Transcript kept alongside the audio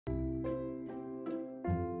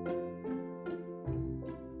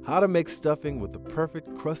How to make stuffing with the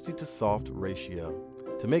perfect crusty to soft ratio.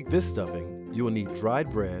 To make this stuffing, you will need dried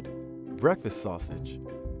bread, breakfast sausage,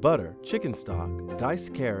 butter, chicken stock,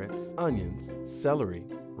 diced carrots, onions, celery,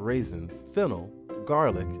 raisins, fennel,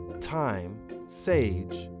 garlic, thyme,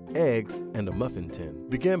 sage, eggs, and a muffin tin.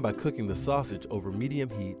 Begin by cooking the sausage over medium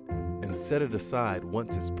heat and set it aside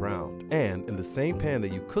once it's browned. And in the same pan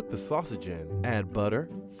that you cook the sausage in, add butter,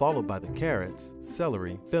 followed by the carrots,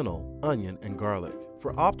 celery, fennel, onion, and garlic.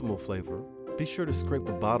 For optimal flavor, be sure to scrape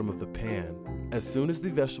the bottom of the pan. As soon as the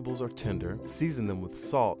vegetables are tender, season them with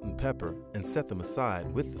salt and pepper and set them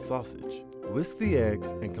aside with the sausage. Whisk the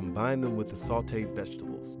eggs and combine them with the sauteed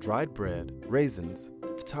vegetables, dried bread, raisins,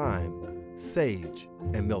 thyme, sage,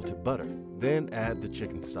 and melted butter. Then add the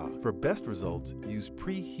chicken stock. For best results, use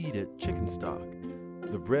preheated chicken stock.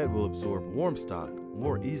 The bread will absorb warm stock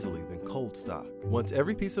more easily than cold stock. Once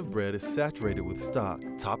every piece of bread is saturated with stock,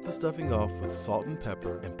 top the stuffing off with salt and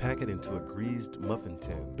pepper and pack it into a greased muffin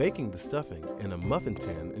tin. Baking the stuffing in a muffin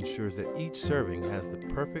tin ensures that each serving has the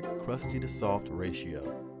perfect crusty to soft ratio.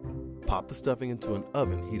 Pop the stuffing into an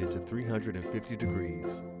oven heated to 350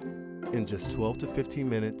 degrees. In just 12 to 15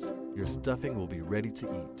 minutes, your stuffing will be ready to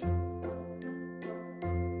eat.